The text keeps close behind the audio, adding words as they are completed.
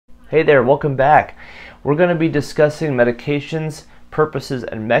Hey there, welcome back. We're going to be discussing medications, purposes,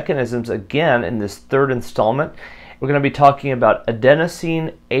 and mechanisms again in this third installment. We're going to be talking about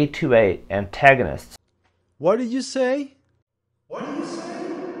adenosine A2A antagonists. What did you say?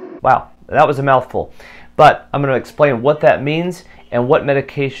 Wow, that was a mouthful. But I'm going to explain what that means and what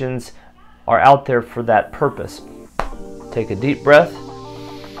medications are out there for that purpose. Take a deep breath.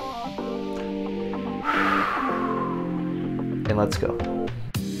 And let's go.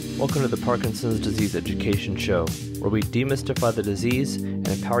 Welcome to the Parkinson's Disease Education Show, where we demystify the disease and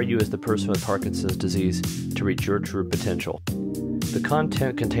empower you as the person with Parkinson's disease to reach your true potential. The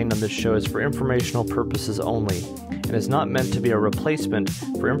content contained on this show is for informational purposes only and is not meant to be a replacement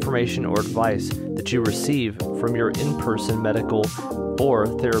for information or advice that you receive from your in-person medical or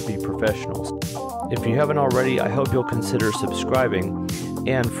therapy professionals. If you haven't already, I hope you'll consider subscribing,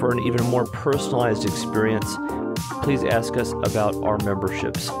 and for an even more personalized experience, please ask us about our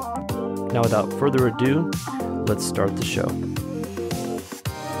memberships. Now, without further ado, let's start the show.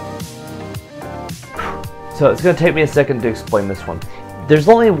 So it's going to take me a second to explain this one. There's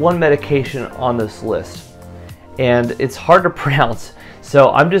only one medication on this list, and it's hard to pronounce, so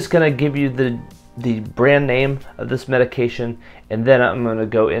I'm just going to give you the brand name of this medication, and then I'm going to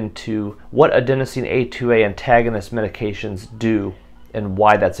go into what adenosine A2A antagonist medications do and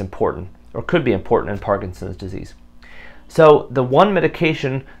why that's important, or could be important in Parkinson's disease. So the one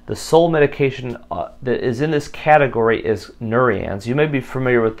medication, the sole medication that is in this category is Nourianz. You may be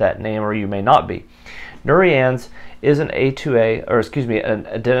familiar with that name, or you may not be. Nourianz is an adenosine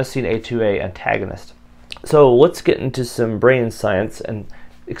A2A antagonist. So let's get into some brain science and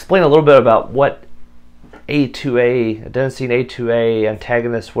explain a little bit about what adenosine A2A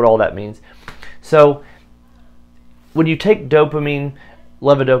antagonist, what all that means. So when you take dopamine,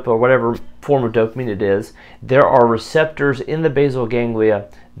 levodopa, or whatever form of dopamine it is, there are receptors in the basal ganglia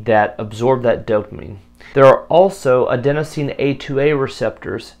that absorb that dopamine. There are also adenosine A2A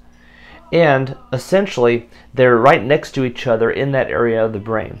receptors, and essentially they're right next to each other in that area of the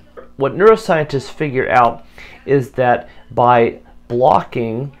brain. What neuroscientists figure out is that by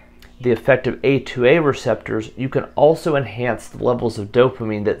blocking the effect of A2A receptors, you can also enhance the levels of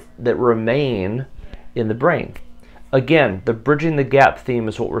dopamine that remain in the brain. Again, the bridging the gap theme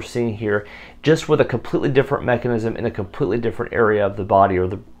is what we're seeing here, just with a completely different mechanism in a completely different area of the body or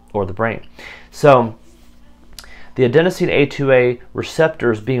the brain. So the adenosine A2A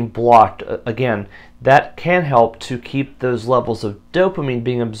receptors being blocked, again, that can help to keep those levels of dopamine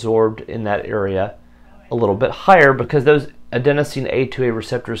being absorbed in that area a little bit higher, because those adenosine A2A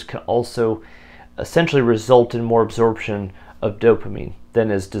receptors can also essentially result in more absorption of dopamine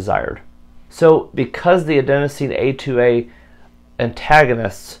than is desired. So because the adenosine A2A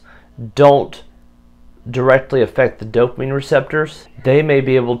antagonists don't directly affect the dopamine receptors, they may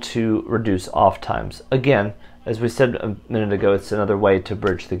be able to reduce off times. Again, as we said a minute ago, it's another way to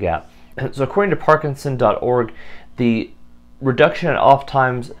bridge the gap. So according to Parkinson.org, the reduction in off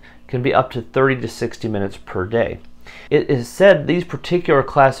times can be up to 30 to 60 minutes per day. It is said these particular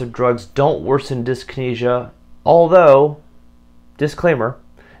class of drugs don't worsen dyskinesia, although, disclaimer,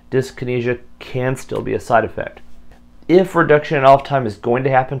 dyskinesia can still be a side effect. If reduction in off time is going to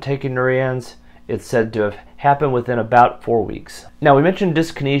happen taking Nourianz, it's said to have happened within about 4 weeks. Now, we mentioned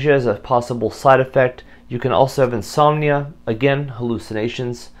dyskinesia as a possible side effect. You can also have insomnia, again,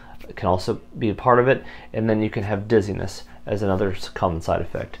 hallucinations can also be a part of it, and then you can have dizziness as another common side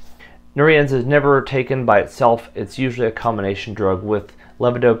effect. Nourianz is never taken by itself. It's usually a combination drug with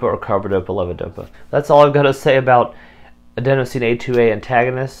levodopa or carbidopa-levodopa. That's all I've got to say about adenosine A2A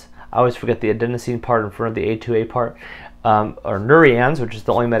antagonists. I always forget the adenosine part in front of the A2A part. Or Nourianz, which is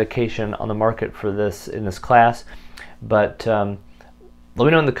the only medication on the market for this in this class. But let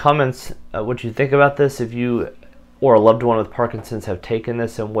me know in the comments what you think about this, if you or a loved one with Parkinson's have taken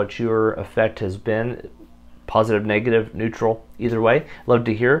this and what your effect has been, positive, negative, neutral, either way. Love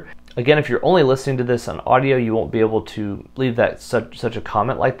to hear. Again, if you're only listening to this on audio, you won't be able to leave that such a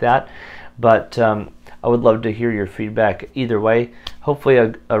comment like that. But I would love to hear your feedback either way. Hopefully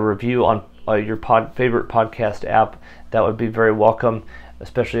a review on your favorite podcast app, that would be very welcome,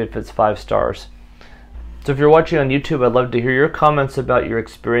 especially if it's 5 stars. So if you're watching on YouTube, I'd love to hear your comments about your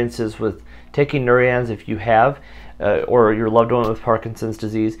experiences with taking Nourianz, if you have, or your loved one with Parkinson's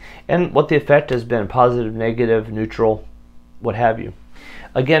disease, and what the effect has been, positive, negative, neutral, what have you.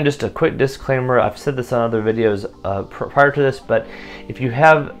 Again, just a quick disclaimer, I've said this on other videos prior to this, but if you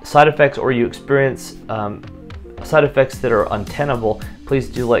have side effects or you experience side effects that are untenable, please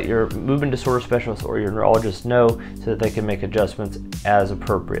do let your movement disorder specialist or your neurologist know so that they can make adjustments as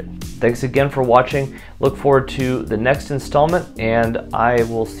appropriate. Thanks again for watching. Look forward to the next installment, and I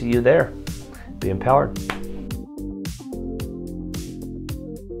will see you there. Be empowered.